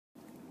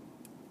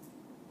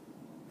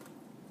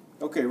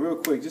Okay, real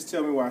quick, just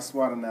tell me why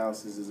SWOT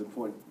analysis is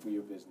important for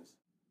your business.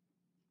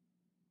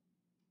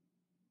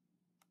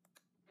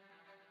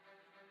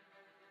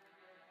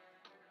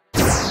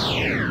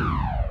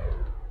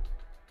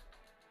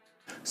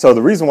 So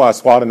the reason why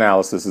SWOT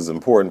analysis is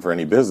important for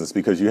any business,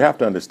 because you have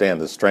to understand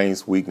the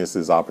strengths,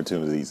 weaknesses,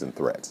 opportunities, and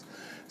threats.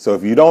 So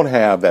if you don't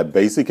have that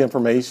basic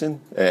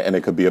information, and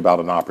it could be about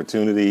an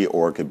opportunity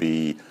or it could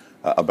be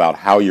about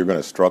how you're going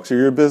to structure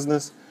your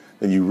business,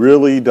 then you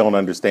really don't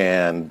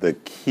understand the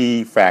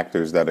key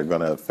factors that are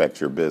going to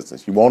affect your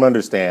business. You won't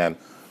understand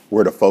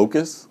where to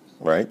focus,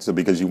 right? So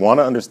because you want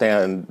to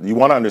understand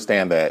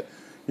that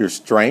your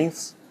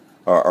strengths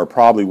are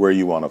probably where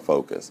you want to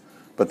focus.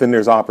 But then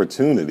there's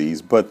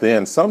opportunities, but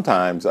then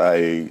sometimes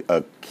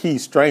a key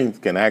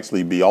strength can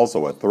actually be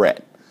also a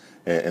threat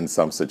in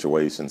some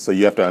situations. So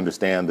you have to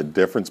understand the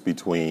difference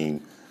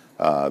between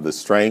the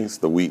strengths,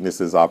 the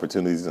weaknesses,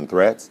 opportunities, and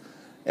threats.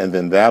 And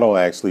then that'll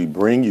actually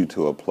bring you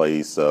to a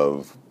place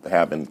of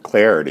having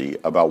clarity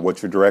about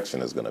what your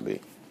direction is going to be.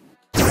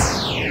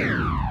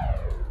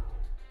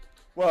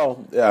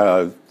 Well,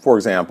 for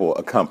example,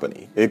 a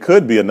company. It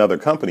could be another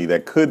company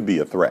that could be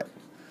a threat.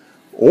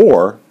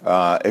 Or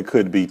it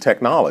could be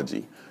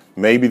technology.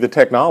 Maybe the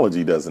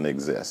technology doesn't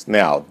exist.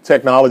 Now,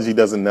 technology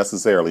doesn't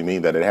necessarily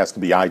mean that it has to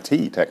be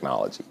IT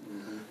technology.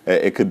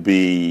 It could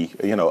be,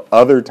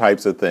 other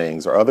types of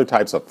things or other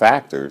types of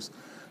factors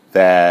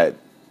that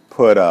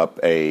put up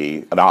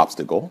an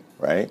obstacle,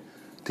 right,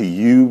 to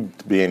you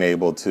being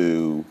able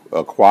to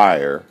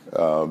acquire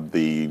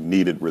the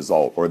needed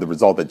result or the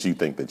result that you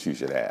think that you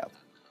should have.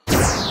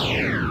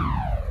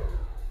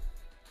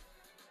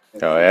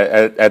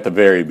 At the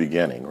very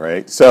beginning,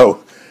 right?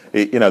 So,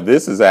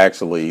 this is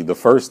actually the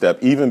first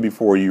step, even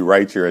before you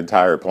write your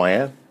entire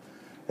plan,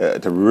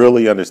 to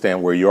really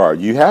understand where you are.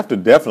 You have to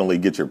definitely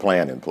get your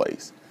plan in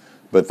place,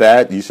 but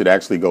that you should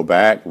actually go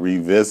back,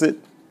 revisit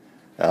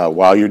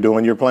while you're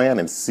doing your plan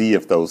and see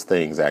if those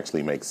things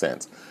actually make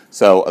sense.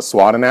 So a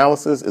SWOT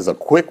analysis is a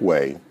quick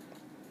way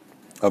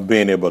of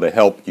being able to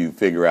help you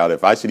figure out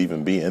if I should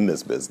even be in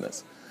this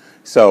business.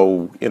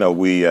 So,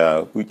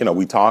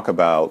 we talk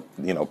about,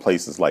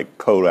 places like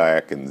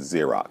Kodak and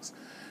Xerox.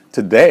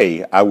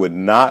 Today, I would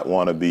not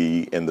want to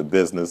be in the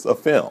business of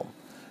film.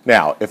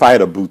 Now, if I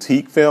had a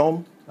boutique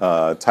film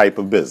type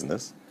of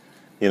business,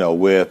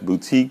 with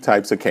boutique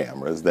types of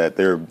cameras that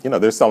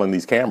they're selling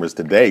these cameras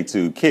today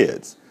to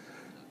kids.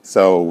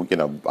 So,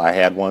 I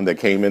had one that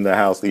came in the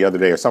house the other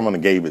day, or someone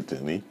gave it to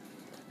me,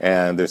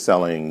 and they're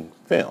selling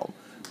film.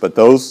 But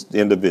those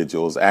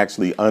individuals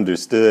actually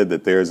understood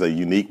that there's a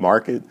unique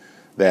market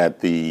that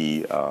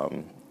the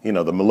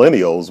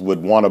millennials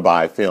would want to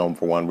buy film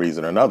for one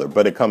reason or another,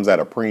 but it comes at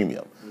a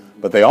premium.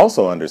 But they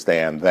also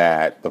understand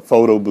that the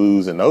photo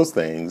booths and those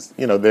things,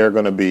 they're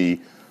going to be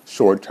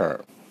short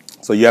term.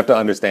 So you have to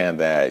understand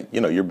that,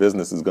 your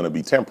business is going to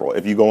be temporal.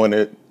 If you go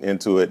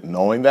into it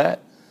knowing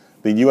that,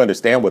 then you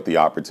understand what the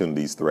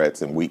opportunities,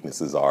 threats, and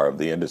weaknesses are of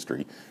the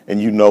industry,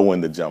 and you know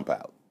when to jump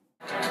out.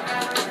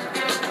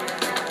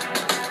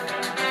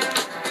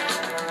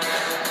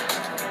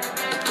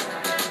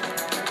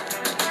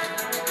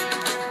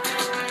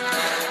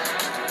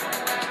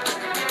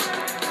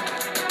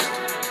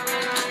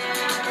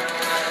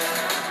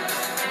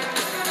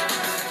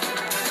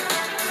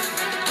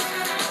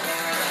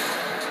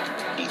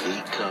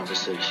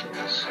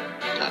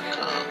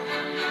 EliteConversations.com.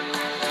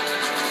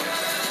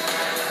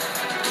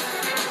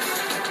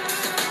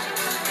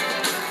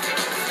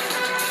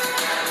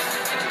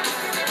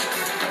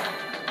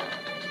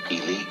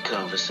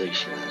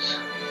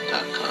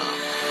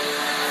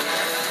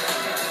 EliteConversations.com.